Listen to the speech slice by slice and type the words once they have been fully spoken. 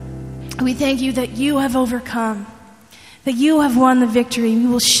We thank you that you have overcome, that you have won the victory. We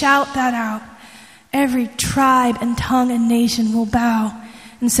will shout that out. Every tribe and tongue and nation will bow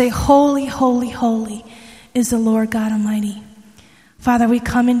and say, holy, holy, holy is the Lord God Almighty. Father, we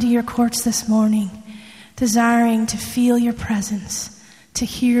come into your courts this morning, desiring to feel your presence, to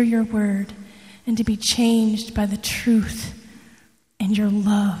hear your word, and to be changed by the truth and your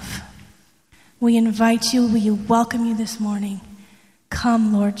love. We invite you, we welcome you this morning.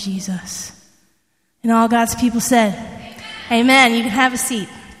 Come, Lord Jesus. And all God's people said, Amen. You can have a seat.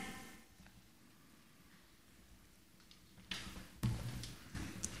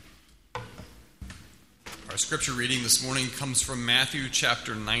 Our scripture reading this morning comes from Matthew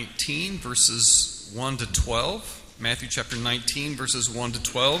chapter 19, verses 1 to 12. Matthew chapter 19, verses 1 to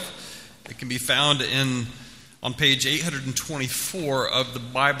 12. It can be found on page 824 of the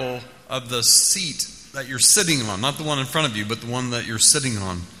Bible, of the seat that you're sitting on. Not the one in front of you, but the one that you're sitting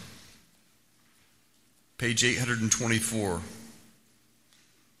on. Page 824.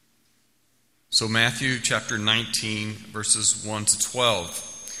 So Matthew chapter 19, verses 1 to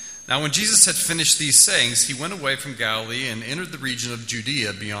 12. Now when Jesus had finished these sayings, he went away from Galilee and entered the region of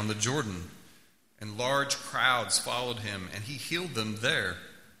Judea beyond the Jordan. And large crowds followed him, and he healed them there.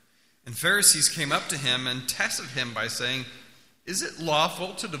 And Pharisees came up to him and tested him by saying, "Is it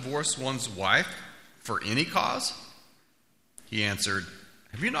lawful to divorce one's wife for any cause?" He answered,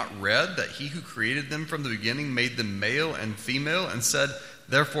 "Have you not read that he who created them from the beginning made them male and female, and said,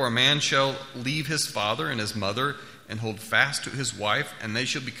 'Therefore a man shall leave his father and his mother and hold fast to his wife, and they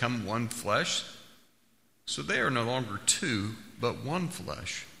shall become one flesh'? So they are no longer two, but one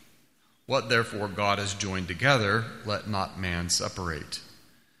flesh. What therefore God has joined together, let not man separate."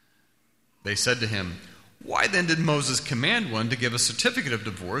 They said to him, "Why then did Moses command one to give a certificate of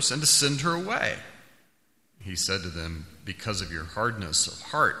divorce and to send her away?" He said to them, "Because of your hardness of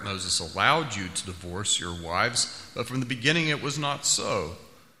heart, Moses allowed you to divorce your wives, but from the beginning it was not so.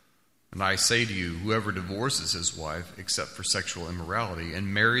 And I say to you, whoever divorces his wife, except for sexual immorality,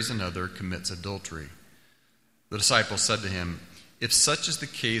 and marries another, commits adultery." The disciples said to him, "If such is the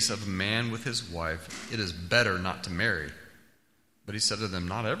case of a man with his wife, it is better not to marry." But he said to them,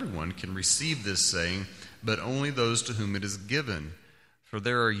 "Not everyone can receive this saying, but only those to whom it is given. For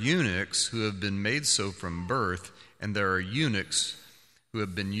there are eunuchs who have been made so from birth, and there are eunuchs who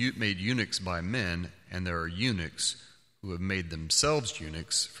have been made eunuchs by men, and there are eunuchs who have made themselves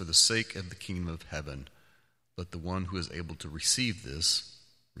eunuchs for the sake of the kingdom of heaven. Let the one who is able to receive this,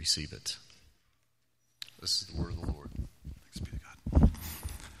 receive it." This is the word of the Lord. Thanks be to God.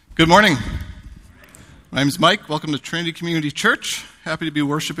 Good morning. My name is Mike. Welcome to Trinity Community Church. Happy to be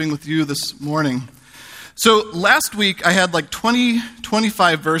worshiping with you this morning. So last week I had like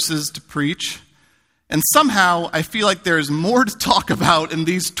 25 verses to preach, and somehow I feel like there's more to talk about in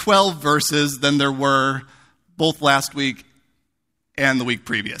these 12 verses than there were both last week and the week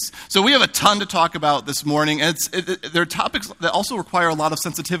previous. So we have a ton to talk about this morning, and there are topics that also require a lot of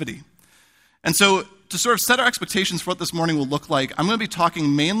sensitivity. And so to sort of set our expectations for what this morning will look like, I'm going to be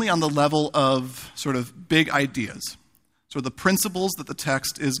talking mainly on the level of sort of big ideas, sort of the principles that the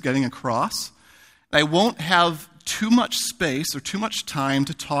text is getting across. And I won't have too much space or too much time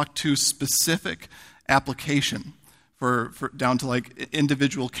to talk to specific application for down to like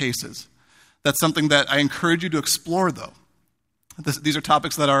individual cases. That's something that I encourage you to explore, though. These are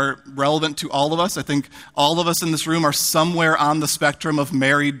topics that are relevant to all of us. I think all of us in this room are somewhere on the spectrum of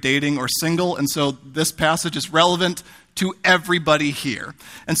married, dating, or single, and so this passage is relevant to everybody here.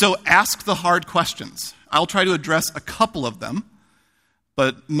 And so ask the hard questions. I'll try to address a couple of them,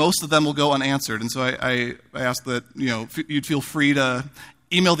 but most of them will go unanswered. And so I ask that you'd feel free to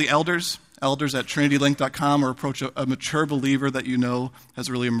email the elders at trinitylink.com, or approach a mature believer that you know has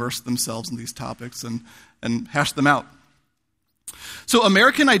really immersed themselves in these topics and hash them out. So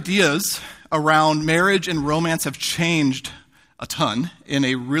American ideas around marriage and romance have changed a ton in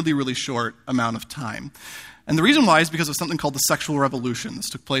a really, really short amount of time. And the reason why is because of something called the sexual revolution. This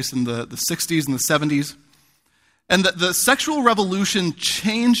took place in the 60s and the 70s. And the sexual revolution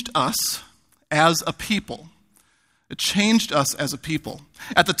changed us as a people. It changed us as a people.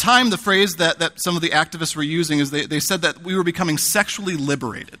 At the time, the phrase that some of the activists were using is they said that we were becoming sexually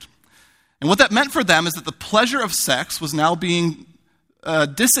liberated. And what that meant for them is that the pleasure of sex was now being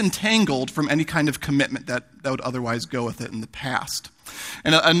disentangled from any kind of commitment that would otherwise go with it in the past.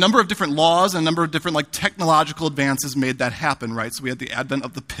 And a number of different laws and a number of different technological advances made that happen, right? So we had the advent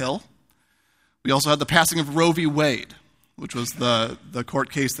of the pill. We also had the passing of Roe v. Wade, which was the court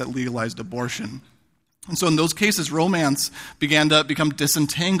case that legalized abortion. And so in those cases, romance began to become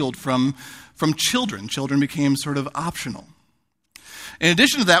disentangled from children. Children became sort of optional. In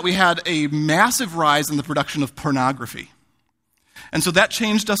addition to that, we had a massive rise in the production of pornography. And so that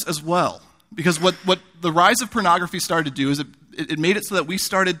changed us as well. Because what the rise of pornography started to do is it made it so that we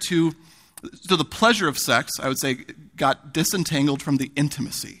started to the pleasure of sex, I would say, got disentangled from the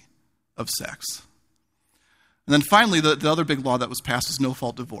intimacy of sex. And then finally, the other big law that was passed is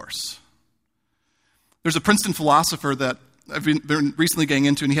no-fault divorce. There's a Princeton philosopher that I've been recently getting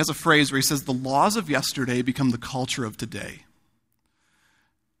into, and he has a phrase where he says, the laws of yesterday become the culture of today.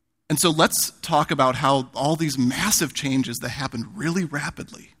 And so let's talk about how all these massive changes that happened really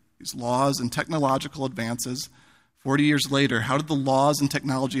rapidly, these laws and technological advances, 40 years later, how did the laws and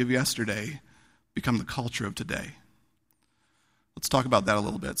technology of yesterday become the culture of today? Let's talk about that a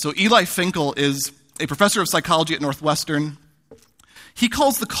little bit. So Eli Finkel is a professor of psychology at Northwestern. He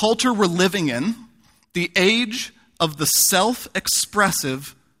calls the culture we're living in the age of the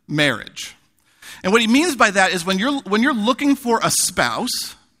self-expressive marriage. And what he means by that is when you're looking for a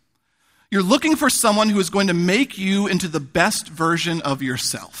spouse, you're looking for someone who is going to make you into the best version of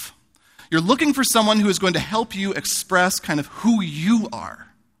yourself. You're looking for someone who is going to help you express kind of who you are.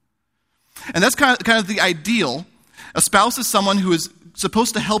 And that's kind of the ideal. A spouse is someone who is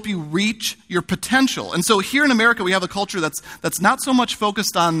supposed to help you reach your potential. And so here in America, we have a culture that's not so much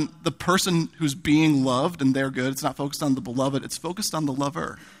focused on the person who's being loved and they're good. It's not focused on the beloved. It's focused on the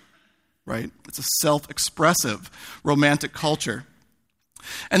lover, right? It's a self-expressive romantic culture.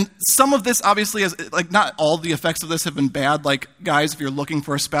 And some of this obviously is, like, not all the effects of this have been bad. Like, guys, if you're looking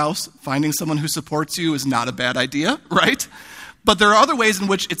for a spouse, finding someone who supports you is not a bad idea, right? But there are other ways in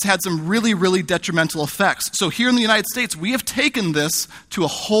which it's had some really, really detrimental effects. So here in the United States, we have taken this to a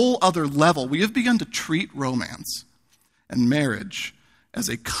whole other level. We have begun to treat romance and marriage as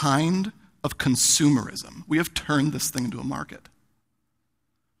a kind of consumerism. We have turned this thing into a market.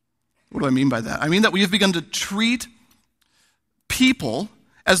 What do I mean by that? I mean that we have begun to treat people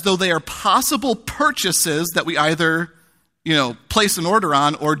as though they are possible purchases that we either, place an order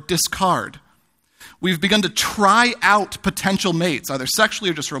on or discard. We've begun to try out potential mates, either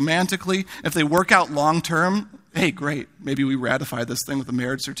sexually or just romantically. If they work out long term, hey, great. Maybe we ratify this thing with a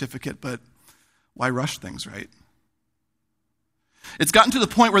marriage certificate, but why rush things, right? It's gotten to the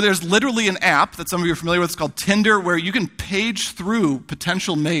point where there's literally an app that some of you are familiar with. It's called Tinder, where you can page through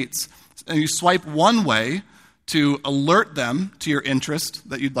potential mates, and you swipe one way to alert them to your interest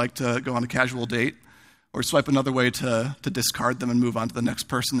that you'd like to go on a casual date, or swipe another way to discard them and move on to the next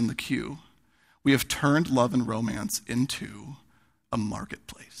person in the queue. We have turned love and romance into a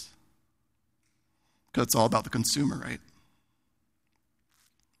marketplace. Because it's all about the consumer, right?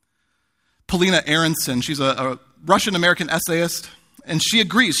 Polina Aronson, she's a Russian-American essayist, and she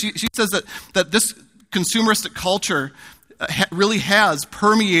agrees. She says that this consumeristic culture really has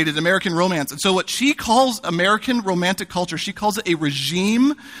permeated American romance. And so what she calls American romantic culture, she calls it a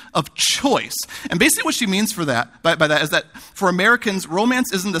regime of choice. And basically what she means by that is that for Americans,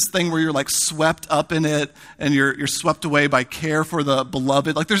 romance isn't this thing where you're like swept up in it and you're swept away by care for the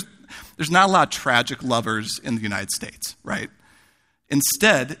beloved. Like there's not a lot of tragic lovers in the United States, right?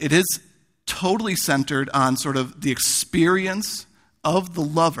 Instead, it is totally centered on sort of the experience of the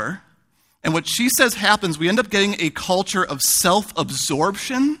lover. And what she says happens, we end up getting a culture of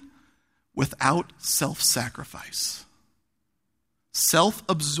self-absorption without self-sacrifice.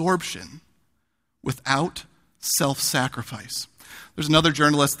 Self-absorption without self-sacrifice. There's another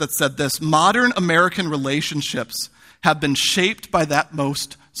journalist that said this: modern American relationships have been shaped by that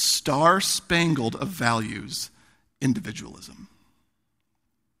most star-spangled of values, individualism.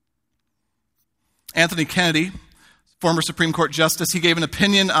 Anthony Kennedy, former Supreme Court Justice, he gave an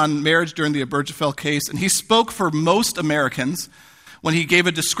opinion on marriage during the Obergefell case, and he spoke for most Americans when he gave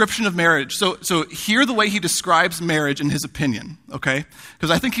a description of marriage. So hear the way he describes marriage in his opinion, okay? Because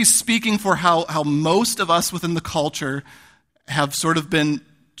I think he's speaking for how most of us within the culture have sort of been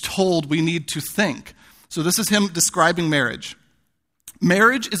told we need to think. So this is him describing marriage.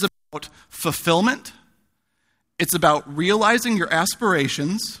 Marriage is about fulfillment. It's about realizing your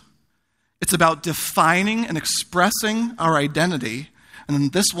aspirations. It's about defining and expressing our identity. And then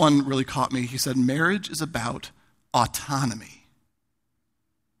this one really caught me. He said, marriage is about autonomy.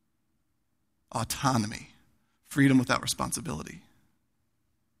 Autonomy. Freedom without responsibility.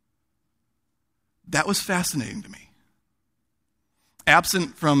 That was fascinating to me.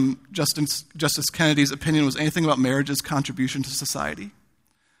 Absent from Justice Kennedy's opinion was anything about marriage's contribution to society.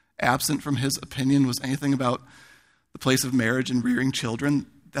 Absent from his opinion was anything about the place of marriage in rearing children.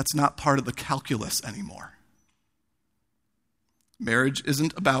 That's not part of the calculus anymore. Marriage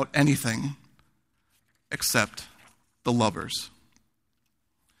isn't about anything except the lovers.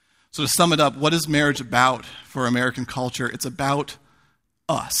 So to sum it up, what is marriage about for American culture? It's about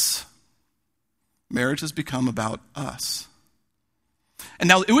us. Marriage has become about us. And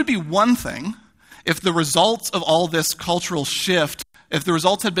now it would be one thing if the results of all this cultural shift, if the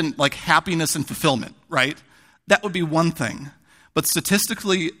results had been like happiness and fulfillment, right? That would be one thing. But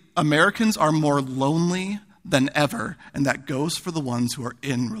statistically, Americans are more lonely than ever, and that goes for the ones who are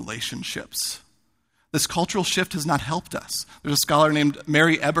in relationships. This cultural shift has not helped us. There's a scholar named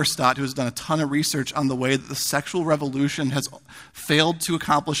Mary Eberstadt who has done a ton of research on the way that the sexual revolution has failed to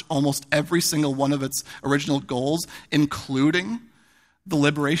accomplish almost every single one of its original goals, including the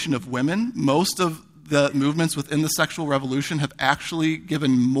liberation of women. Most of the movements within the sexual revolution have actually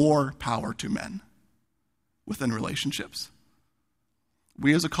given more power to men within relationships.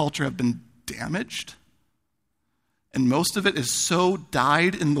 We as a culture have been damaged, and most of it is so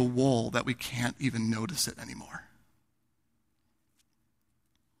dyed in the wool that we can't even notice it anymore.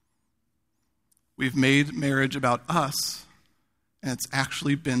 We've made marriage about us, and it's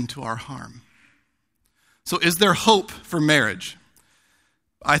actually been to our harm. So is there hope for marriage?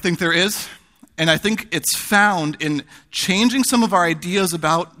 I think there is, and I think it's found in changing some of our ideas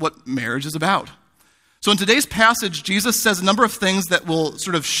about what marriage is about. So in today's passage, Jesus says a number of things that will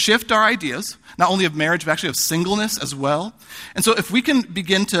sort of shift our ideas, not only of marriage, but actually of singleness as well. And so if we can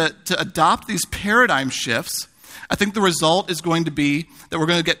begin to adopt these paradigm shifts, I think the result is going to be that we're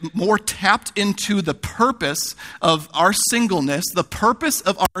going to get more tapped into the purpose of our singleness, the purpose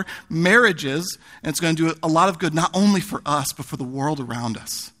of our marriages, and it's going to do a lot of good not only for us, but for the world around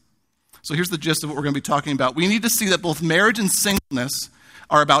us. So here's the gist of what we're going to be talking about. We need to see that both marriage and singleness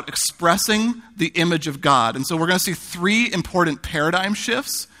are about expressing the image of God. And so we're going to see three important paradigm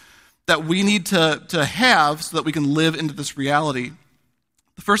shifts that we need to have so that we can live into this reality.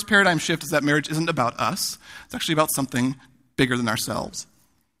 The first paradigm shift is that marriage isn't about us. It's actually about something bigger than ourselves.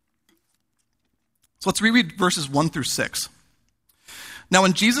 So let's reread verses 1 through 6. Now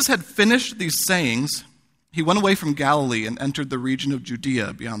when Jesus had finished these sayings, he went away from Galilee and entered the region of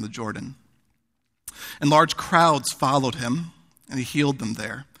Judea beyond the Jordan. And large crowds followed him, and he healed them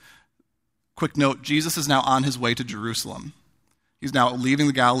there. Quick note, Jesus is now on his way to Jerusalem. He's now leaving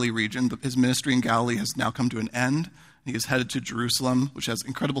the Galilee region. His ministry in Galilee has now come to an end. He is headed to Jerusalem, which has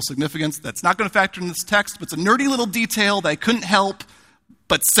incredible significance. That's not going to factor in this text, but it's a nerdy little detail that I couldn't help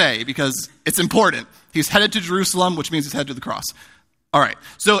but say because it's important. He's headed to Jerusalem, which means he's headed to the cross. All right.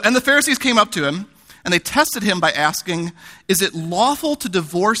 And the Pharisees came up to him, and they tested him by asking, "Is it lawful to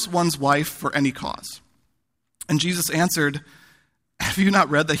divorce one's wife for any cause?" And Jesus answered, "Have you not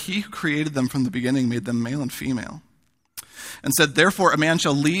read that he who created them from the beginning made them male and female? And said, therefore, a man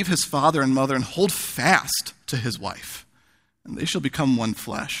shall leave his father and mother and hold fast to his wife, and they shall become one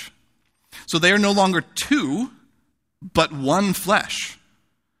flesh. So they are no longer two, but one flesh.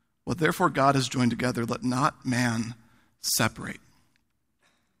 What therefore God has joined together, let not man separate."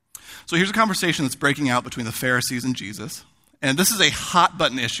 So here's a conversation that's breaking out between the Pharisees and Jesus. And this is a hot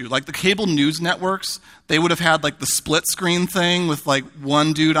button issue. Like the cable news networks, they would have had like the split screen thing with like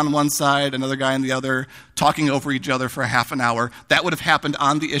one dude on one side, another guy on the other, talking over each other for a half an hour. That would have happened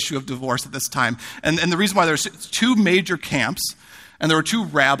on the issue of divorce at this time. And the reason why there's two major camps, and there were two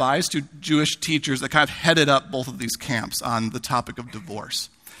rabbis, two Jewish teachers that kind of headed up both of these camps on the topic of divorce.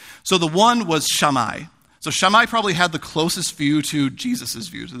 So the one was Shammai. So Shammai probably had the closest view to Jesus'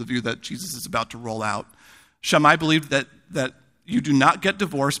 view, to the view that Jesus is about to roll out. Shammai believed that you do not get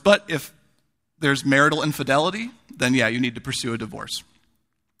divorced, but if there's marital infidelity, then yeah, you need to pursue a divorce.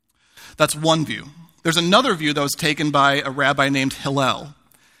 That's one view. There's another view that was taken by a rabbi named Hillel,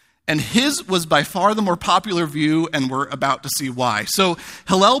 and his was by far the more popular view, and we're about to see why. So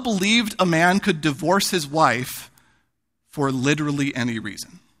Hillel believed a man could divorce his wife for literally any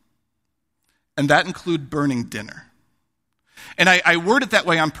reason, and that included burning dinner. And I word it that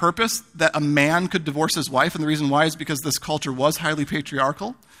way on purpose, that a man could divorce his wife, and the reason why is because this culture was highly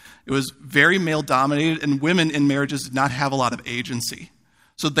patriarchal. It was very male-dominated, and women in marriages did not have a lot of agency.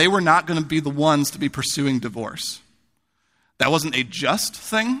 So they were not going to be the ones to be pursuing divorce. That wasn't a just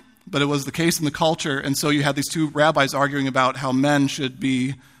thing, but it was the case in the culture, and so you had these two rabbis arguing about how men should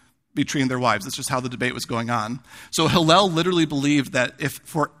be treating their wives. That's just how the debate was going on. So Hillel literally believed that if,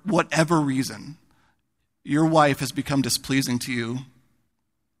 for whatever reason, your wife has become displeasing to you,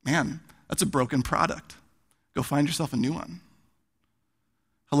 man, that's a broken product. Go find yourself a new one.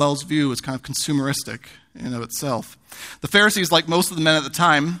 Hillel's view is kind of consumeristic in and of itself. The Pharisees, like most of the men at the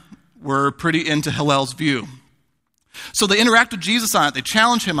time, were pretty into Hillel's view. So they interact with Jesus on it. They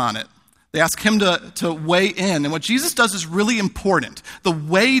challenge him on it. They ask him to weigh in. And what Jesus does is really important. The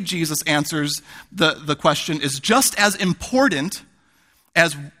way Jesus answers the question is just as important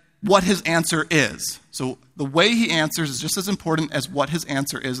as what his answer is. So the way he answers is just as important as what his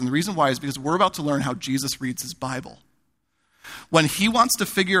answer is. And the reason why is because we're about to learn how Jesus reads his Bible. When he wants to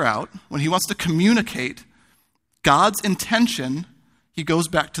figure out, when he wants to communicate God's intention, he goes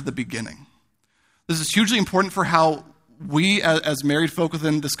back to the beginning. This is hugely important for how we as married folk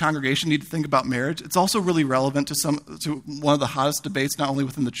within this congregation need to think about marriage. It's also really relevant to one of the hottest debates, not only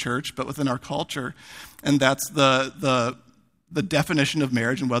within the church, but within our culture. And that's the definition of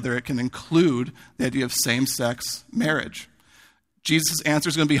marriage and whether it can include the idea of same-sex marriage. Jesus' answer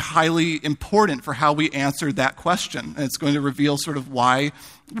is going to be highly important for how we answer that question. And it's going to reveal sort of why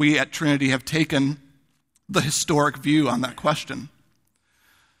we at Trinity have taken the historic view on that question.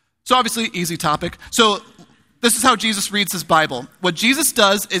 So obviously, easy topic. So this is how Jesus reads his Bible. What Jesus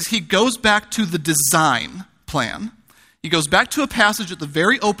does is he goes back to the design plan. He goes back to a passage at the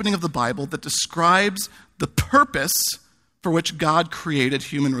very opening of the Bible that describes the purpose for which God created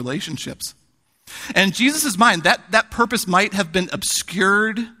human relationships. And in Jesus' mind, that purpose might have been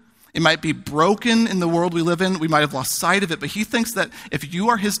obscured. It might be broken in the world we live in. We might have lost sight of it. But he thinks that if you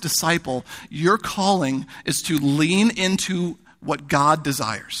are his disciple, your calling is to lean into what God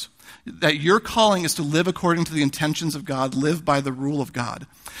desires. That your calling is to live according to the intentions of God, live by the rule of God.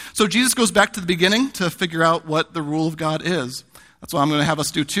 So Jesus goes back to the beginning to figure out what the rule of God is. That's what I'm going to have us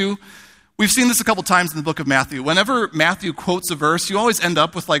do too. We've seen this a couple times in the book of Matthew. Whenever Matthew quotes a verse, you always end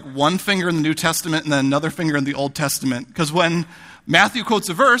up with like one finger in the New Testament and then another finger in the Old Testament. Because when Matthew quotes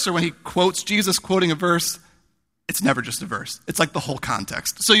a verse, or when he quotes Jesus quoting a verse, it's never just a verse. It's like the whole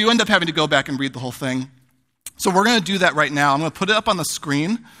context. So you end up having to go back and read the whole thing. So we're going to do that right now. I'm going to put it up on the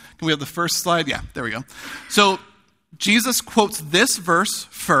screen. Can we have the first slide? Yeah, there we go. So Jesus quotes this verse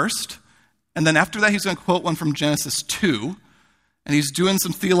first, and then after that he's going to quote one from Genesis 2, and he's doing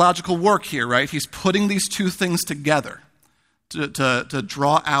some theological work here, right? He's putting these two things together to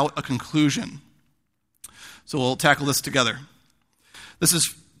draw out a conclusion. So we'll tackle this together. This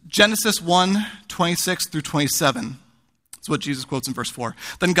is Genesis 1, 26 through 27. That's what Jesus quotes in verse 4.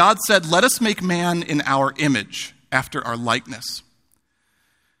 Then God said, "Let us make man in our image, after our likeness.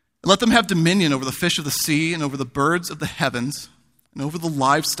 And let them have dominion over the fish of the sea, and over the birds of the heavens, and over the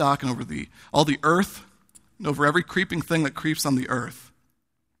livestock, and over all the earth, and over every creeping thing that creeps on the earth."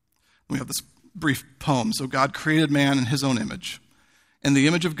 We have this brief poem. So God created man in his own image. In the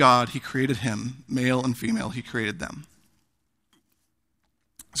image of God, he created him. Male and female, he created them.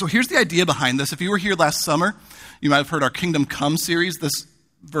 So here's the idea behind this. If you were here last summer, you might have heard our Kingdom Come series. This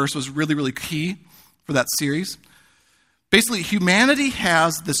verse was really, really key for that series. Basically, humanity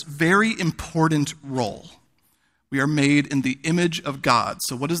has this very important role. We are made in the image of God.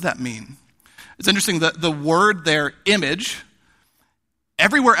 So what does that mean? It's interesting that the word there, image,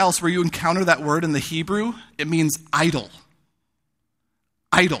 everywhere else where you encounter that word in the Hebrew, it means idol.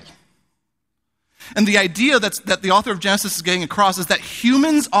 Idol. And the idea that the author of Genesis is getting across is that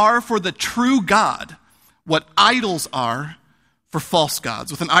humans are for the true God what idols are for false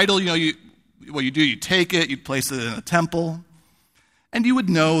gods. With an idol, what you do, you take it, you place it in a temple, and you would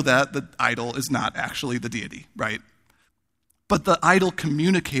know that the idol is not actually the deity, right? But the idol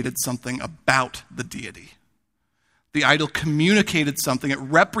communicated something about the deity. The idol communicated something, it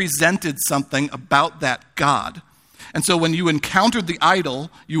represented something about that God. And so when you encountered the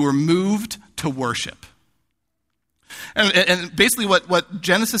idol, you were moved to worship. And basically what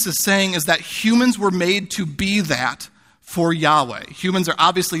Genesis is saying is that humans were made to be that for Yahweh. Humans are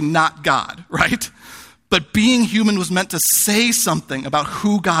obviously not God, right? But being human was meant to say something about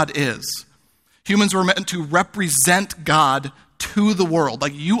who God is. Humans were meant to represent God to the world.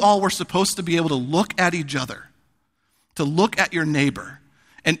 Like you all were supposed to be able to look at each other, to look at your neighbor,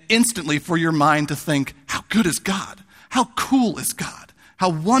 and instantly for your mind to think, how good is God? How cool is God? How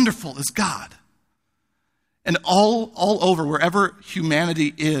wonderful is God? And all over, wherever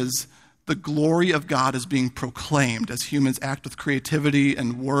humanity is, the glory of God is being proclaimed as humans act with creativity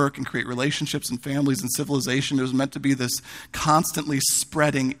and work and create relationships and families and civilization. It was meant to be this constantly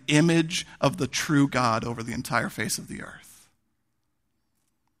spreading image of the true God over the entire face of the earth.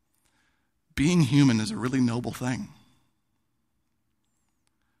 Being human is a really noble thing.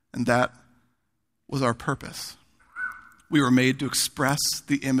 And that was our purpose. We were made to express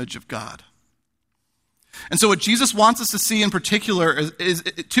the image of God. And so what Jesus wants us to see in particular is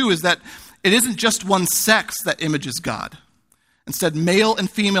that it isn't just one sex that images God. Instead, male and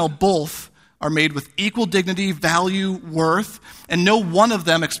female both are made with equal dignity, value, worth, and no one of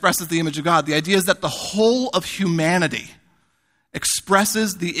them expresses the image of God. The idea is that the whole of humanity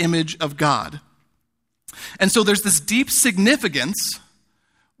expresses the image of God. And so there's this deep significance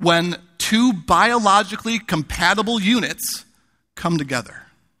when two biologically compatible units come together.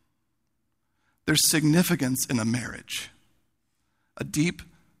 there's significance in a marriage. A deep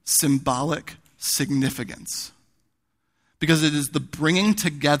symbolic significance. Because it is the bringing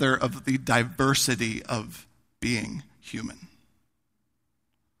together of the diversity of being human.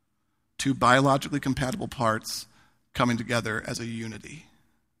 Two biologically compatible parts coming together as a unity.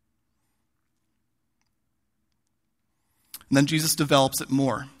 And then Jesus develops it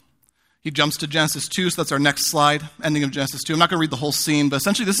more. He jumps to Genesis 2, so that's our next slide, ending of Genesis 2. I'm not going to read the whole scene, but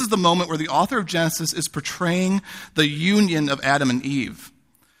essentially this is the moment where the author of Genesis is portraying the union of Adam and Eve.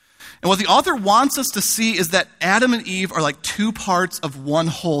 And what the author wants us to see is that Adam and Eve are like two parts of one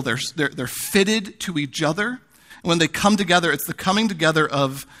whole. They're fitted to each other. And when they come together, it's the coming together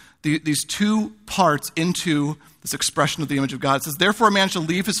of these two parts into this expression of the image of God. It says, therefore a man shall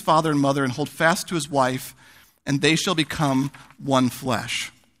leave his father and mother and hold fast to his wife, and they shall become one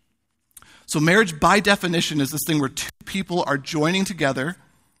flesh. So marriage, by definition, is this thing where two people are joining together,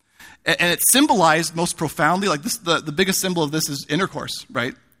 and it's symbolized most profoundly, like this, the biggest symbol of this is intercourse,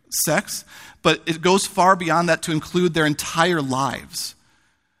 right? Sex, but it goes far beyond that to include their entire lives.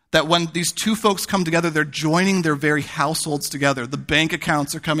 That when these two folks come together, they're joining their very households together. The bank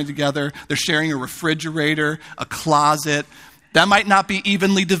accounts are coming together. They're sharing a refrigerator, a closet. That might not be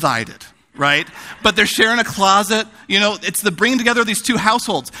evenly divided, right? But they're sharing a closet. It's the bringing together of these two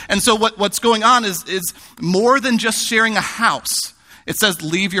households. And so what's going on is more than just sharing a house. It says,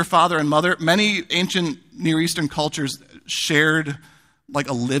 leave your father and mother. Many ancient Near Eastern cultures shared like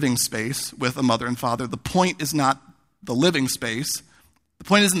a living space with a mother and father. The point is not the living space. The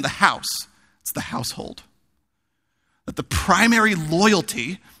point isn't the house. It's the household. That the primary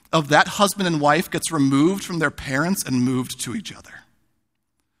loyalty of that husband and wife gets removed from their parents and moved to each other.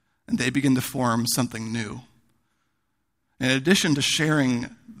 And they begin to form something new. In addition to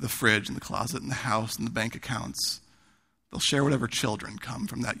sharing the fridge and the closet and the house and the bank accounts, they'll share whatever children come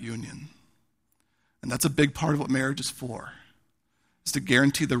from that union. And that's a big part of what marriage is for, is to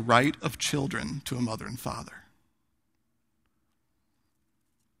guarantee the right of children to a mother and father.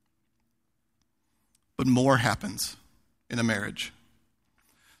 But more happens in a marriage.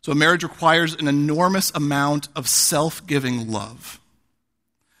 So a marriage requires an enormous amount of self-giving love.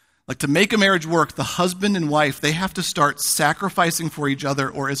 Like to make a marriage work, the husband and wife, they have to start sacrificing for each other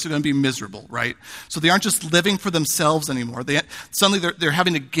or it's going to be miserable, right? So they aren't just living for themselves anymore. Suddenly they're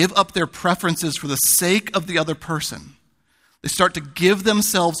having to give up their preferences for the sake of the other person. They start to give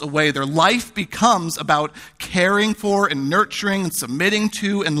themselves away. Their life becomes about caring for and nurturing and submitting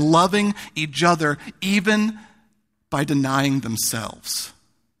to and loving each other, even by denying themselves.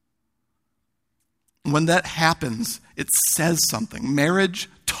 When that happens, it says something. Marriage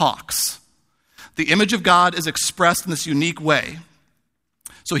talks. The image of God is expressed in this unique way.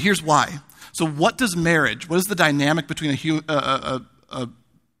 So here's why. So what does marriage, what is the dynamic between a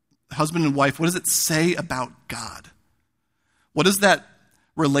husband and wife, what does it say about God? What does that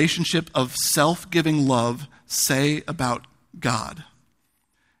relationship of self-giving love say about God?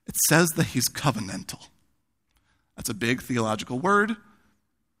 It says that he's covenantal. That's a big theological word.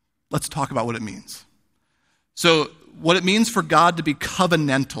 Let's talk about what it means. So what it means for God to be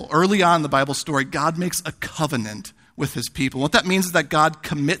covenantal. Early on in the Bible story, God makes a covenant with his people. What that means is that God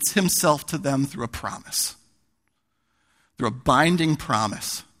commits himself to them through a promise, through a binding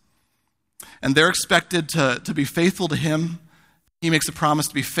promise. And they're expected to be faithful to him. He makes a promise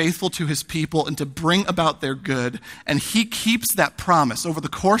to be faithful to his people and to bring about their good. And he keeps that promise over the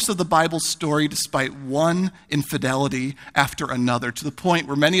course of the Bible's story despite one infidelity after another, to the point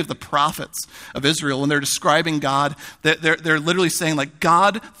where many of the prophets of Israel, when they're describing God, they're literally saying, like,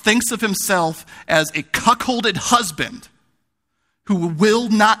 God thinks of himself as a cuckolded husband who will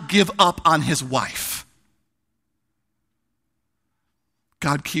not give up on his wife.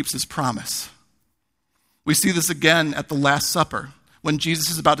 God keeps his promise. We see this again at the Last Supper. When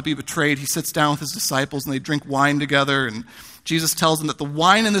Jesus is about to be betrayed, he sits down with his disciples and they drink wine together. And Jesus tells them that the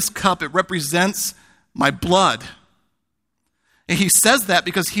wine in this cup, it represents my blood. And he says that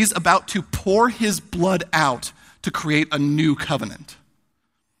because he's about to pour his blood out to create a new covenant,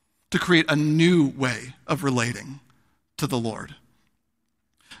 to create a new way of relating to the Lord.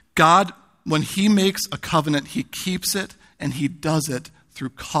 God, when he makes a covenant, he keeps it and he does it through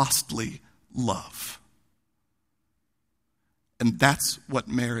costly love. And that's what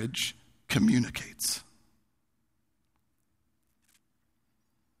marriage communicates.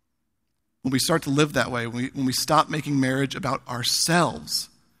 When we start to live that way, when we stop making marriage about ourselves,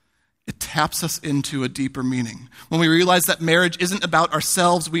 it taps us into a deeper meaning. When we realize that marriage isn't about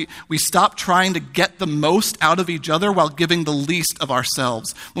ourselves, we stop trying to get the most out of each other while giving the least of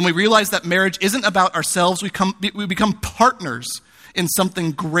ourselves. When we realize that marriage isn't about ourselves, we become partners in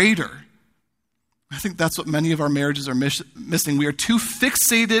something greater. I think that's what many of our marriages are missing. We are too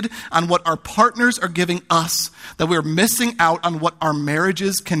fixated on what our partners are giving us that we're missing out on what our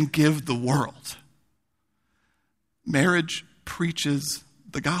marriages can give the world. Marriage preaches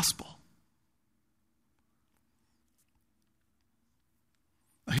the gospel.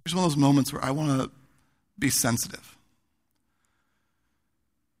 Here's one of those moments where I want to be sensitive.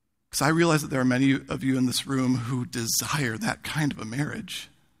 Because I realize that there are many of you in this room who desire that kind of a marriage,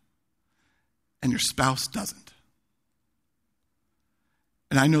 and your spouse doesn't.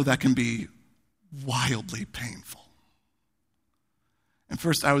 And I know that can be wildly painful. And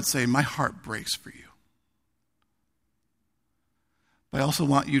first, I would say my heart breaks for you. But I also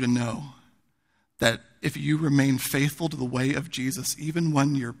want you to know that if you remain faithful to the way of Jesus, even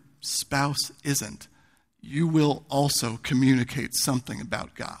when your spouse isn't, you will also communicate something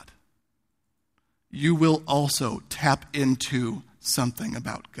about God. You will also tap into something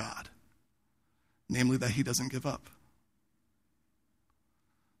about God. Namely, that he doesn't give up.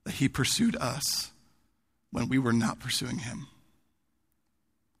 That he pursued us when we were not pursuing him.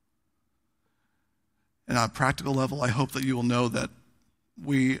 And on a practical level, I hope that you will know that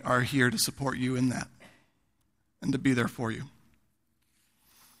we are here to support you in that and to be there for you.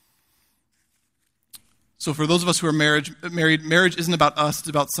 So for those of us who are married, marriage isn't about us, it's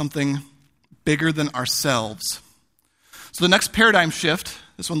about something bigger than ourselves. So the next paradigm shift,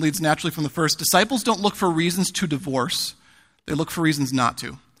 this one leads naturally from the first. Disciples don't look for reasons to divorce. They look for reasons not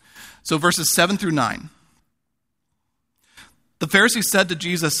to. So verses 7 through 9. The Pharisees said to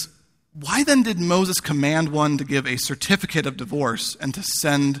Jesus, "Why then did Moses command one to give a certificate of divorce and to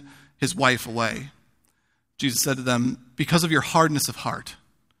send his wife away?" Jesus said to them, "Because of your hardness of heart.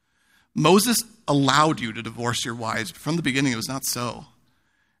 Moses allowed you to divorce your wives, but from the beginning it was not so.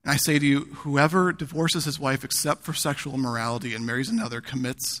 And I say to you, whoever divorces his wife except for sexual immorality and marries another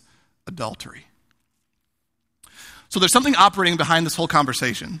commits adultery." So there's something operating behind this whole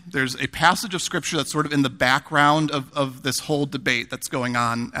conversation. There's a passage of Scripture that's sort of in the background of this whole debate that's going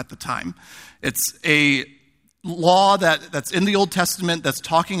on at the time. It's a law that's in the Old Testament that's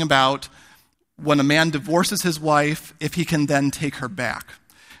talking about when a man divorces his wife, if he can then take her back.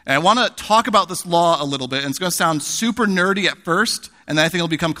 And I want to talk about this law a little bit, and it's going to sound super nerdy at first, and then I think it'll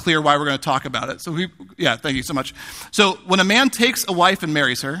become clear why we're going to talk about it. So thank you so much. So when a man takes a wife and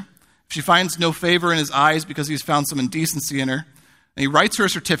marries her, if she finds no favor in his eyes because he's found some indecency in her, and he writes her a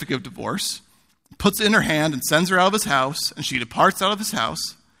certificate of divorce, puts it in her hand and sends her out of his house, and she departs out of his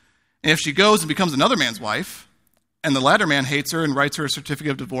house, and if she goes and becomes another man's wife, and the latter man hates her and writes her a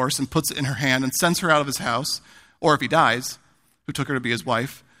certificate of divorce and puts it in her hand and sends her out of his house, or if he dies, who took her to be his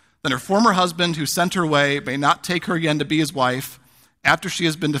wife, then her former husband who sent her away may not take her again to be his wife after she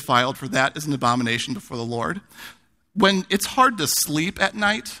has been defiled, for that is an abomination before the Lord. When it's hard to sleep at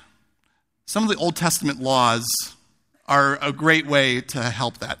night, some of the Old Testament laws are a great way to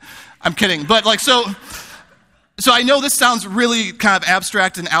help that. I'm kidding, but so I know this sounds really kind of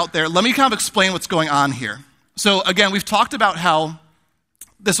abstract and out there. Let me kind of explain what's going on here. So again, we've talked about how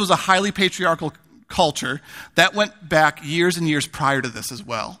this was a highly patriarchal culture that went back years and years prior to this as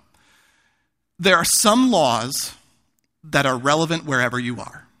well. There are some laws that are relevant wherever you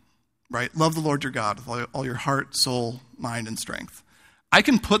are, right? Love the Lord your God with all your heart, soul, mind, and strength. I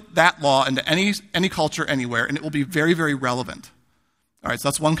can put that law into any culture anywhere, and it will be very, very relevant. All right, so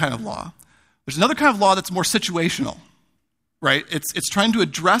that's one kind of law. There's another kind of law that's more situational, right? It's trying to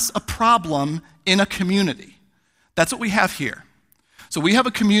address a problem in a community. That's what we have here. So we have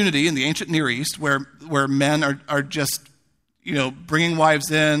a community in the ancient Near East where men are just, bringing wives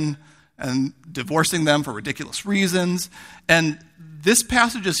in and divorcing them for ridiculous reasons. And this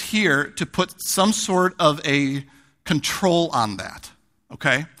passage is here to put some sort of a control on that,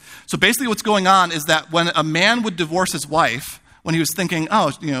 okay? So basically what's going on is that when a man would divorce his wife, when he was thinking,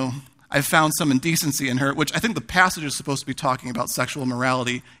 I found some indecency in her, which I think the passage is supposed to be talking about sexual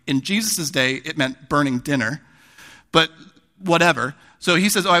immorality. In Jesus' day, it meant burning dinner, but whatever. So he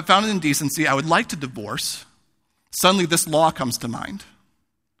says, I found an indecency, I would like to divorce. Suddenly this law comes to mind.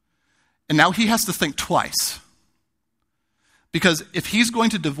 And now he has to think twice. Because if he's going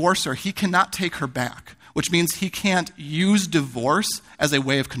to divorce her, he cannot take her back, which means he can't use divorce as a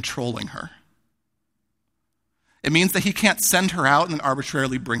way of controlling her. It means that he can't send her out and then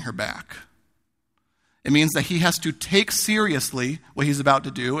arbitrarily bring her back. It means that he has to take seriously what he's about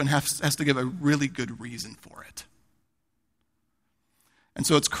to do and has to give a really good reason for it. And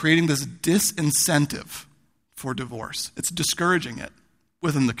so it's creating this disincentive for divorce. It's discouraging it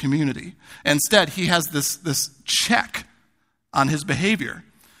within the community. And instead, he has this check on his behavior.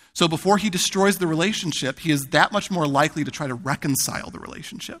 So before he destroys the relationship, he is that much more likely to try to reconcile the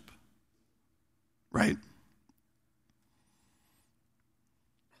relationship. right?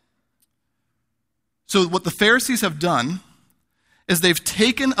 So what the Pharisees have done is they've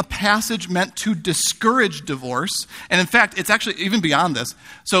taken a passage meant to discourage divorce, and in fact, it's actually even beyond this.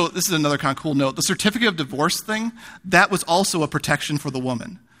 So this is another kind of cool note. The certificate of divorce thing, that was also a protection for the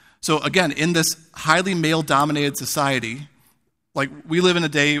woman. So again, in this highly male-dominated society, like we live in a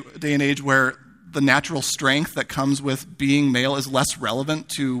day and age where the natural strength that comes with being male is less relevant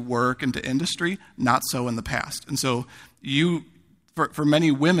to work and to industry, not so in the past. And so for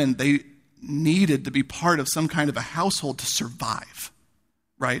many women, they needed to be part of some kind of a household to survive,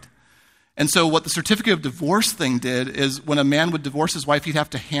 right? And so what the certificate of divorce thing did is when a man would divorce his wife, he'd have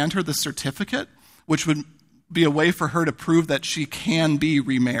to hand her the certificate, which would be a way for her to prove that she can be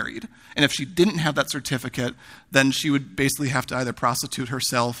remarried. And if she didn't have that certificate, then she would basically have to either prostitute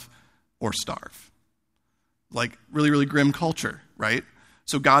herself or starve. Like really, really grim culture, right?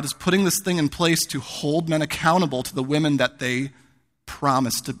 So God is putting this thing in place to hold men accountable to the women that they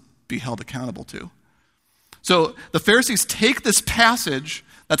promised to be held accountable to. So the Pharisees take this passage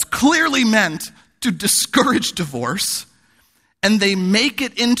that's clearly meant to discourage divorce, and they make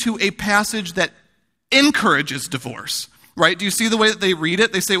it into a passage that encourages divorce, right? Do you see the way that they read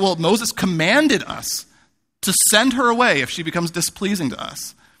it? They say, well, Moses commanded us to send her away if she becomes displeasing to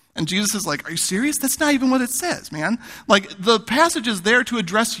us. And Jesus is like, are you serious? That's not even what it says, man. Like, the passage is there to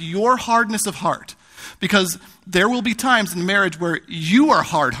address your hardness of heart. Because there will be times in marriage where you are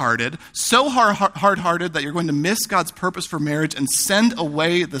hard-hearted, so hard-hearted that you're going to miss God's purpose for marriage and send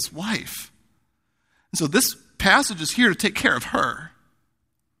away this wife. And so this passage is here to take care of her.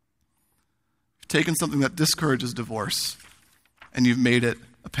 You've taken something that discourages divorce, and you've made it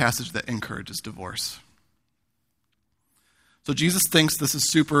a passage that encourages divorce. So Jesus thinks this is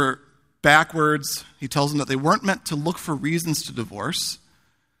super backwards. He tells them that they weren't meant to look for reasons to divorce.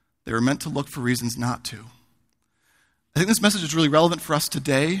 They were meant to look for reasons not to. I think this message is really relevant for us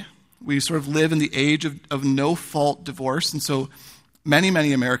today. We sort of live in the age of no-fault divorce, and so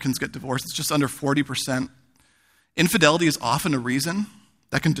many Americans get divorced. It's just under 40%. Infidelity is often a reason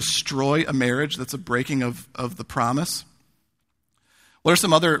that can destroy a marriage. That's a breaking of the promise. What are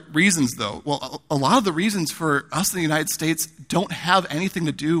some other reasons, though? Well, a lot of the reasons for us in the United States don't have anything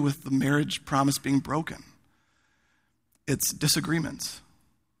to do with the marriage promise being broken. It's disagreements.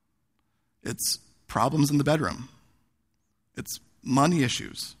 It's problems in the bedroom. It's money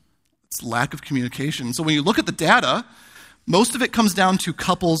issues. It's lack of communication. So when you look at the data, most of it comes down to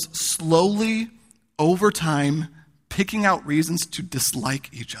couples slowly, over time, picking out reasons to dislike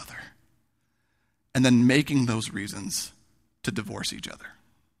each other and then making those reasons to divorce each other.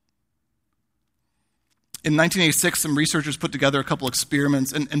 In 1986, some researchers put together a couple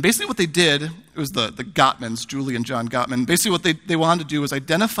experiments, and basically what they did, it was the Gottmans, Julie and John Gottman. Basically what they wanted to do was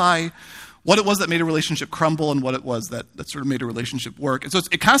identify what it was that made a relationship crumble and what it was that sort of made a relationship work. And so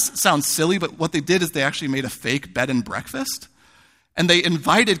it kind of sounds silly, but what they did is they actually made a fake bed and breakfast. And they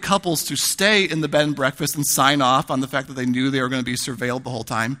invited couples to stay in the bed and breakfast and sign off on the fact that they knew they were going to be surveilled the whole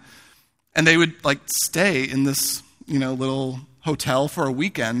time. And they would stay in this, little hotel for a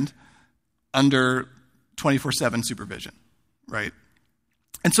weekend under 24/7 supervision, right?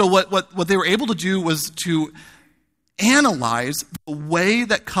 And so what they were able to do was to analyze the way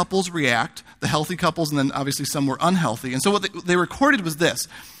that couples react, the healthy couples, and then obviously some were unhealthy. And so what they recorded was this.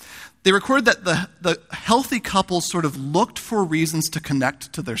 They recorded that the healthy couples sort of looked for reasons to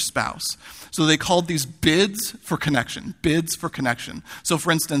connect to their spouse. So they called these bids for connection. So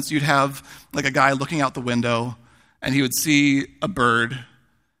for instance, you'd have a guy looking out the window, and he would see a bird,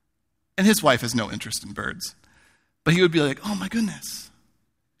 and his wife has no interest in birds. But he would be like, oh my goodness,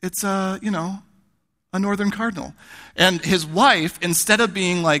 it's a northern cardinal. And his wife, instead of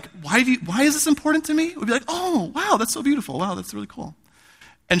being like, why is this important to me? Would be like, oh, wow, that's so beautiful. Wow, that's really cool.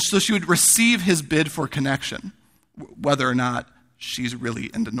 And so she would receive his bid for connection, whether or not she's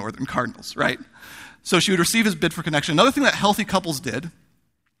really into northern cardinals, right? So she would receive his bid for connection. Another thing that healthy couples did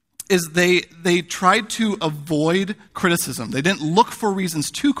is they tried to avoid criticism. They didn't look for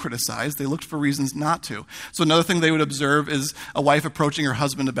reasons to criticize. They looked for reasons not to. So another thing they would observe is a wife approaching her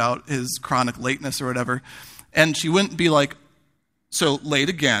husband about his chronic lateness or whatever, and she wouldn't be like, so late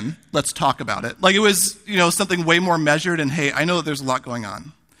again, let's talk about it. It was, something way more measured and, hey, I know that there's a lot going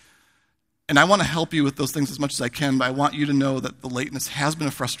on. And I want to help you with those things as much as I can, but I want you to know that the lateness has been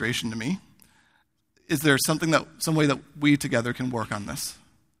a frustration to me. Is there some way that we together can work on this?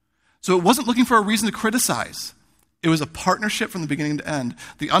 So it wasn't looking for a reason to criticize. It was a partnership from the beginning to end.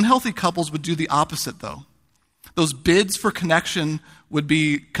 The unhealthy couples would do the opposite, though. Those bids for connection would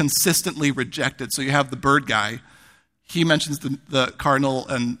be consistently rejected. So you have the bird guy. he mentions the cardinal,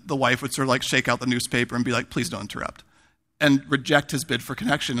 and the wife would sort of like shake out the newspaper and be like, please don't interrupt, and reject his bid for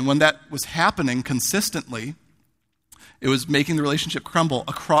connection. And when that was happening consistently, it was making the relationship crumble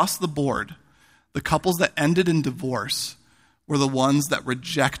across the board. The couples that ended in divorce were the ones that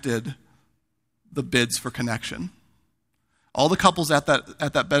rejected the bids for connection. All the couples at that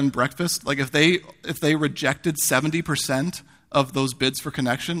bed and breakfast, like if they rejected 70% of those bids for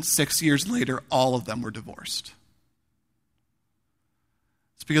connection, 6 years later, all of them were divorced.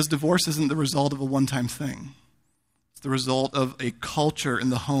 It's because divorce isn't the result of a one-time thing. It's the result of a culture in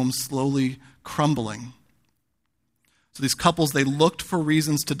the home slowly crumbling. So these couples, they looked for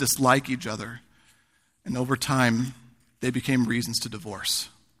reasons to dislike each other, and over time, they became reasons to divorce.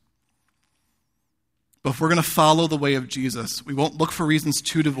 But if we're going to follow the way of Jesus, we won't look for reasons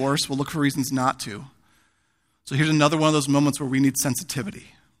to divorce, we'll look for reasons not to. So here's another one of those moments where we need sensitivity.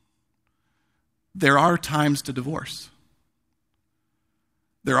 There are times to divorce.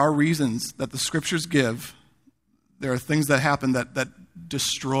 There are reasons that the scriptures give. There are things that happen that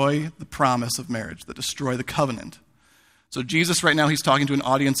destroy the promise of marriage, that destroy the covenant. So Jesus right now, he's talking to an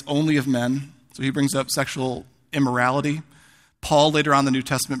audience only of men. So he brings up sexual immorality. Paul later on in the New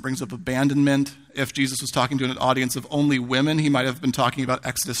Testament brings up abandonment. If Jesus was talking to an audience of only women, he might have been talking about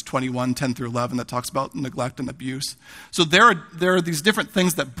Exodus 21, 10 through 11, that talks about neglect and abuse. So there are these different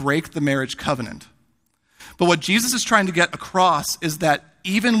things that break the marriage covenant. But what Jesus is trying to get across is that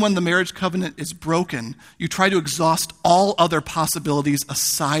even when the marriage covenant is broken, you try to exhaust all other possibilities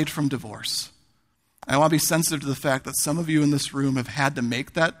aside from divorce. I want to be sensitive to the fact that some of you in this room have had to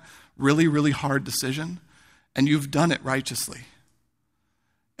make that really, really hard decision, and you've done it righteously.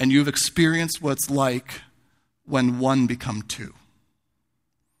 And you've experienced what it's like when one become two.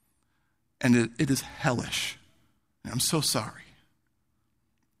 And it is hellish. And I'm so sorry.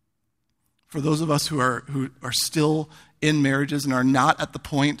 For those of us who are still in marriages and are not at the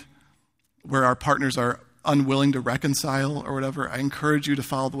point where our partners are unwilling to reconcile or whatever, I encourage you to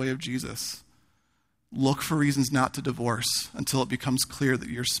follow the way of Jesus. Look for reasons not to divorce until it becomes clear that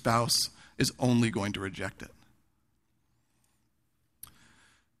your spouse is only going to reject it.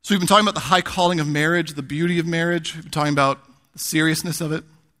 So we've been talking about the high calling of marriage, the beauty of marriage. We've been talking about the seriousness of it.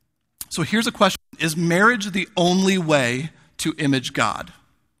 So here's a question. Is marriage the only way to image God?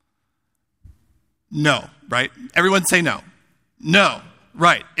 No, right? Everyone say no. No,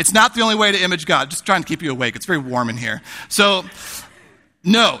 right. It's not the only way to image God. Just trying to keep you awake. It's very warm in here. So,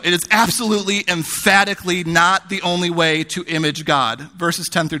 no, it is absolutely, emphatically not the only way to image God. Verses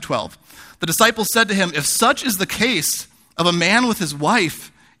 10 through 12. The disciples said to him, if such is the case of a man with his wife,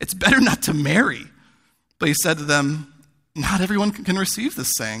 it's better not to marry. But he said to them, not everyone can receive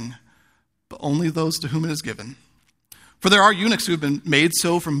this saying, but only those to whom it is given. For there are eunuchs who have been made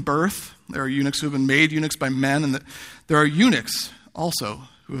so from birth. There are eunuchs who have been made eunuchs by men. And there are eunuchs also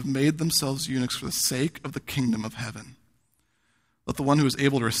who have made themselves eunuchs for the sake of the kingdom of heaven. Let the one who is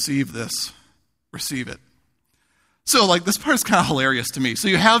able to receive this, receive it. So, this part is kind of hilarious to me. So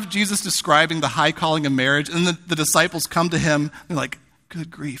you have Jesus describing the high calling of marriage, and the disciples come to him. They're like, good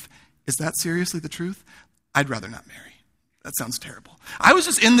grief. Is that seriously the truth? I'd rather not marry. That sounds terrible. I was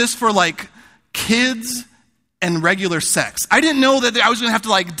just in this for, kids and regular sex. I didn't know that I was going to have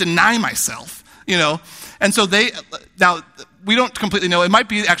to, deny myself, And so now, we don't completely know. It might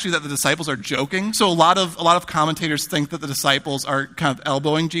be actually that the disciples are joking. So a lot of commentators think that the disciples are kind of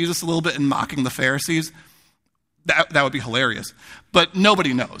elbowing Jesus a little bit and mocking the Pharisees. That would be hilarious. But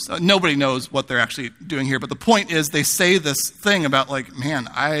nobody knows. Nobody knows what they're actually doing here. But the point is, they say this thing about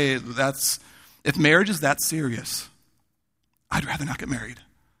if marriage is that serious, I'd rather not get married.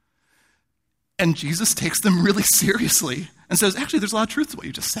 And Jesus takes them really seriously and says, actually, there's a lot of truth to what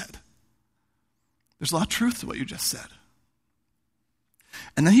you just said. There's a lot of truth to what you just said.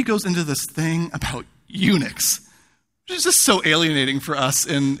 And then he goes into this thing about eunuchs, which is just so alienating for us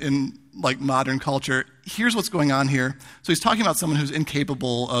in modern culture. Here's what's going on here. So he's talking about someone who's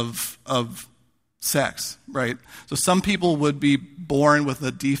incapable of sex, right? So some people would be born with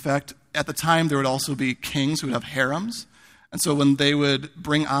a defect. At the time, there would also be kings who would have harems. And so when they would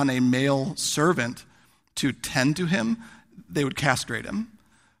bring on a male servant to tend to him, they would castrate him,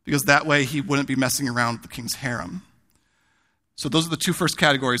 because that way he wouldn't be messing around with the king's harem. So those are the two first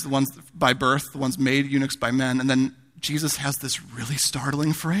categories, the ones by birth, the ones made eunuchs by men. And then Jesus has this really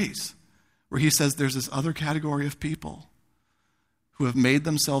startling phrase where he says there's this other category of people who have made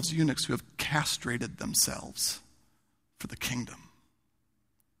themselves eunuchs, who have castrated themselves for the kingdom.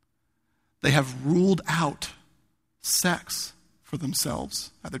 They have ruled out sex for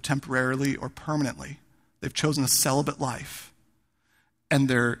themselves, either temporarily or permanently. They've chosen a celibate life. And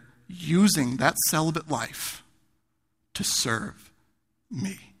they're using that celibate life to serve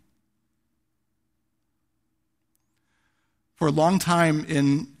me. For a long time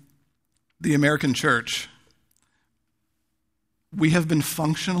in the American church, we have been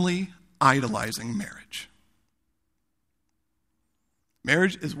functionally idolizing marriage.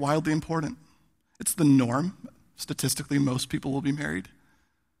 Marriage is wildly important. It's the norm. Statistically, most people will be married.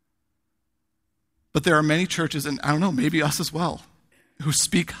 But there are many churches, and I don't know, maybe us as well, who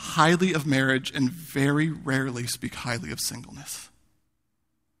speak highly of marriage and very rarely speak highly of singleness.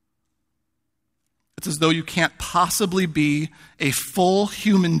 It's as though you can't possibly be a full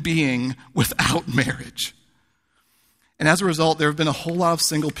human being without marriage. And as a result, there have been a whole lot of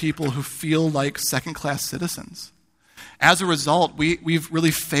single people who feel like second-class citizens. As a result, we've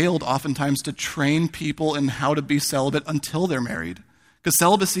really failed oftentimes to train people in how to be celibate until they're married. Because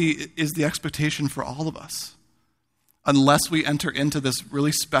celibacy is the expectation for all of us. Unless we enter into this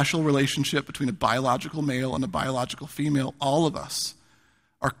really special relationship between a biological male and a biological female, all of us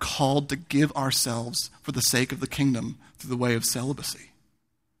are called to give ourselves for the sake of the kingdom through the way of celibacy.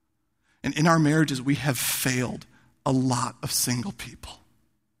 And in our marriages, we have failed a lot of single people.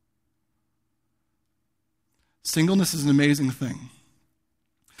 Singleness is an amazing thing.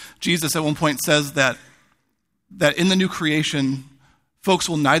 Jesus at one point says that in the new creation, folks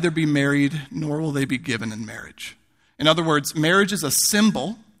will neither be married nor will they be given in marriage. In other words, marriage is a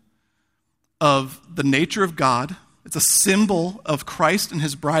symbol of the nature of God. It's a symbol of Christ and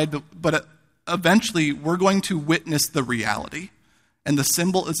his bride, but eventually we're going to witness the reality, and the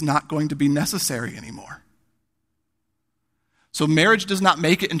symbol is not going to be necessary anymore. So marriage does not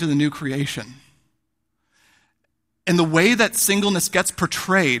make it into the new creation. And the way that singleness gets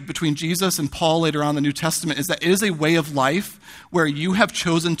portrayed between Jesus and Paul later on in the New Testament is that it is a way of life where you have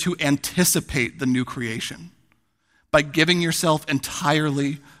chosen to anticipate the new creation by giving yourself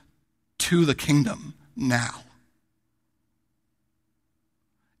entirely to the kingdom now.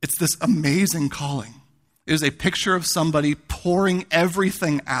 It's this amazing calling. It is a picture of somebody pouring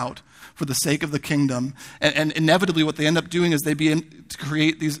everything out for the sake of the kingdom. And inevitably what they end up doing is they begin to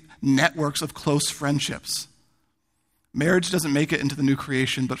create these networks of close friendships. Marriage doesn't make it into the new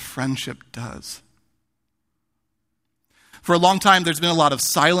creation, but friendship does. For a long time, there's been a lot of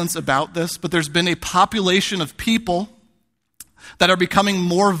silence about this, but there's been a population of people that are becoming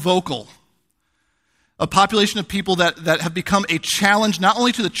more vocal. A population of people that have become a challenge not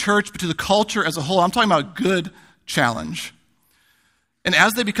only to the church, but to the culture as a whole. I'm talking about a good challenge. And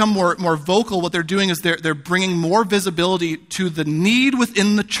as they become more vocal, what they're doing is they're bringing more visibility to the need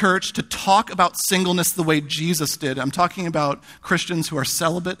within the church to talk about singleness the way Jesus did. I'm talking about Christians who are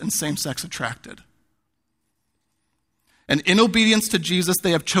celibate and same-sex attracted. And in obedience to Jesus,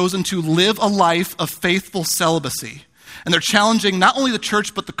 they have chosen to live a life of faithful celibacy. And they're challenging not only the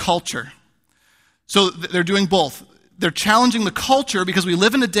church, but the culture. So they're doing both. They're challenging the culture because we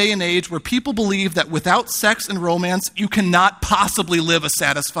live in a day and age where people believe that without sex and romance, you cannot possibly live a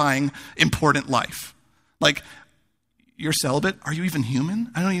satisfying, important life. Like, you're celibate? Are you even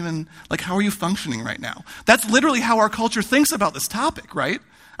human? How are you functioning right now? That's literally how our culture thinks about this topic, right?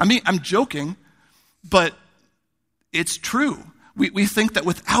 I mean, I'm joking, but it's true. We think that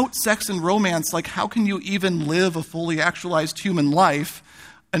without sex and romance, how can you even live a fully actualized human life?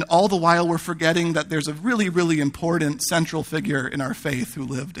 And all the while we're forgetting that there's a really, really important central figure in our faith who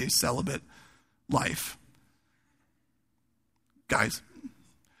lived a celibate life. Guys,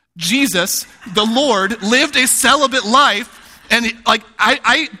 Jesus, the Lord, lived a celibate life. And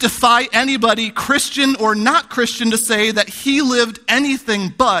I defy anybody, Christian or not Christian, to say that he lived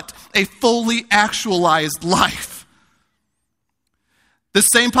anything but a fully actualized life. This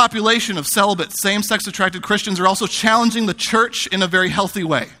same population of celibate, same-sex attracted Christians are also challenging the church in a very healthy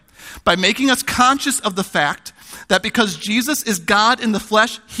way by making us conscious of the fact that because Jesus is God in the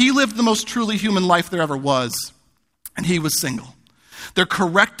flesh, he lived the most truly human life there ever was, and he was single. They're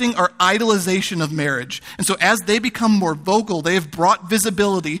correcting our idolization of marriage. And so as they become more vocal, they have brought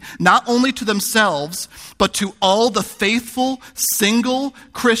visibility not only to themselves, but to all the faithful, single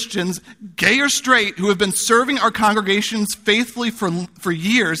Christians, gay or straight, who have been serving our congregations faithfully for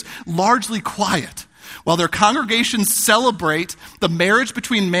years, largely quiet, while their congregations celebrate the marriage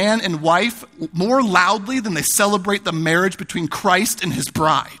between man and wife more loudly than they celebrate the marriage between Christ and his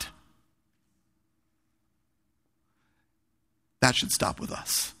bride. That should stop with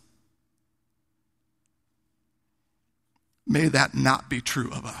us. May that not be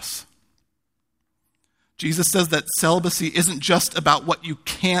true of us. Jesus says that celibacy isn't just about what you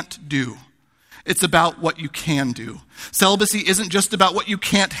can't do. It's about what you can do. Celibacy isn't just about what you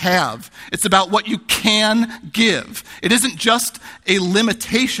can't have. It's about what you can give. It isn't just a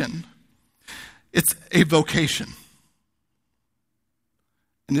limitation. It's a vocation.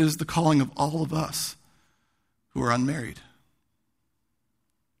 And it is the calling of all of us who are unmarried.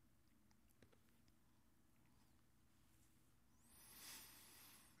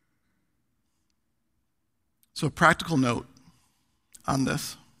 So a practical note on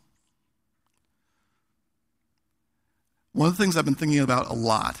this. One of the things I've been thinking about a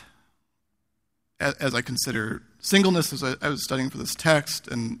lot as I consider singleness, as I was studying for this text,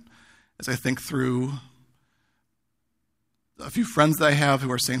 and as I think through a few friends that I have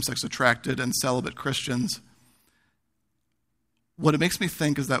who are same-sex attracted and celibate Christians, what it makes me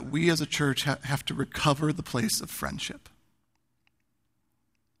think is that we as a church have to recover the place of friendship.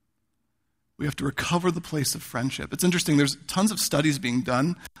 We have to recover the place of friendship. It's interesting, there's tons of studies being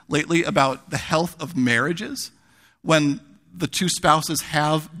done lately about the health of marriages when the two spouses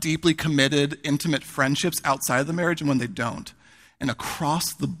have deeply committed, intimate friendships outside of the marriage and when they don't. And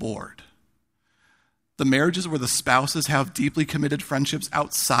across the board, the marriages where the spouses have deeply committed friendships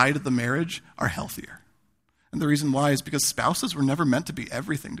outside of the marriage are healthier. And the reason why is because spouses were never meant to be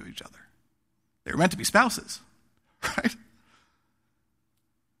everything to each other. They were meant to be spouses, right?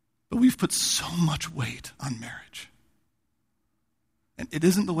 But we've put so much weight on marriage. And it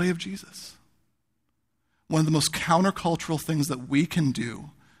isn't the way of Jesus. One of the most countercultural things that we can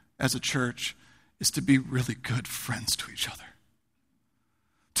do as a church is to be really good friends to each other.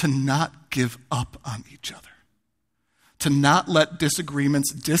 To not give up on each other. To not let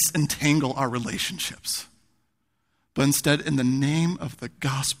disagreements disentangle our relationships. But instead, in the name of the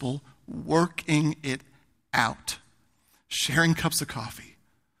gospel, working it out. Sharing cups of coffee.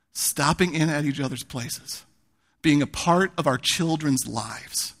 Stopping in at each other's places. Being a part of our children's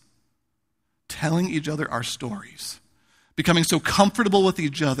lives. Telling each other our stories. Becoming so comfortable with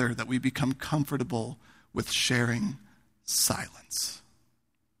each other that we become comfortable with sharing silence.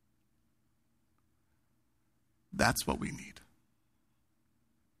 That's what we need.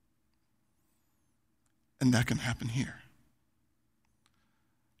 And that can happen here.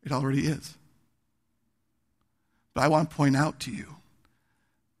 It already is. But I want to point out to you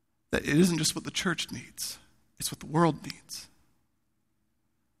that it isn't just what the church needs, it's what the world needs.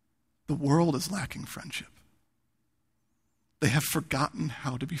 The world is lacking friendship. They have forgotten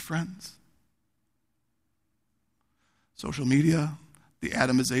how to be friends. Social media, the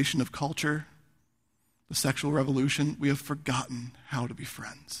atomization of culture, the sexual revolution, we have forgotten how to be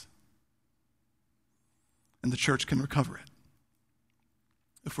friends. And the church can recover it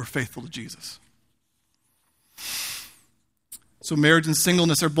if we're faithful to Jesus. So marriage and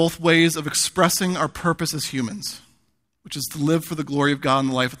singleness are both ways of expressing our purpose as humans, which is to live for the glory of God in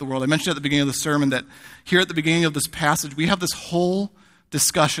the life of the world. I mentioned at the beginning of the sermon that here at the beginning of this passage, we have this whole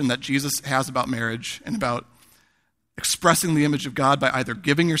discussion that Jesus has about marriage and about expressing the image of God by either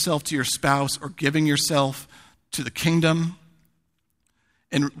giving yourself to your spouse or giving yourself to the kingdom.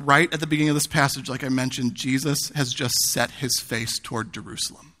 And right at the beginning of this passage, like I mentioned, Jesus has just set his face toward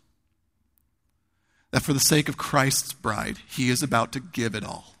Jerusalem. That for the sake of Christ's bride, he is about to give it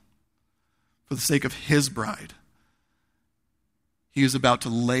all. For the sake of his bride, he is about to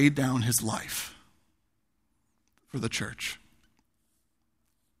lay down his life for the church.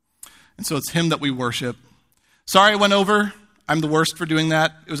 And so it's him that we worship. Sorry I went over. I'm the worst for doing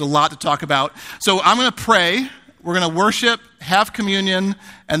that. It was a lot to talk about. So I'm going to pray. We're going to worship, have communion,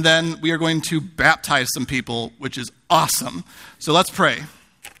 and then we are going to baptize some people, which is awesome. So let's pray.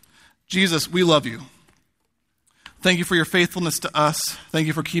 Jesus, we love you. Thank you for your faithfulness to us. Thank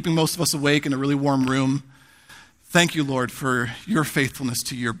you for keeping most of us awake in a really warm room. Thank you, Lord, for your faithfulness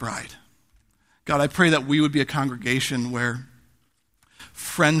to your bride. God, I pray that we would be a congregation where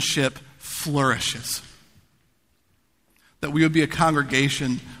friendship flourishes. That we would be a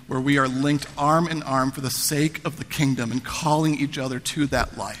congregation where we are linked arm in arm for the sake of the kingdom and calling each other to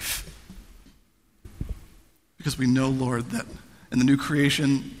that life. Because we know, Lord, that in the new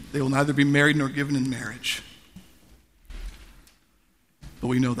creation, they will neither be married nor given in marriage. But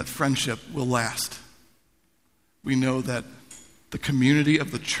we know that friendship will last. We know that the community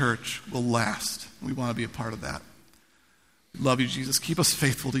of the church will last. We want to be a part of that. We love you, Jesus. Keep us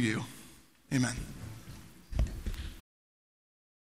faithful to you. Amen.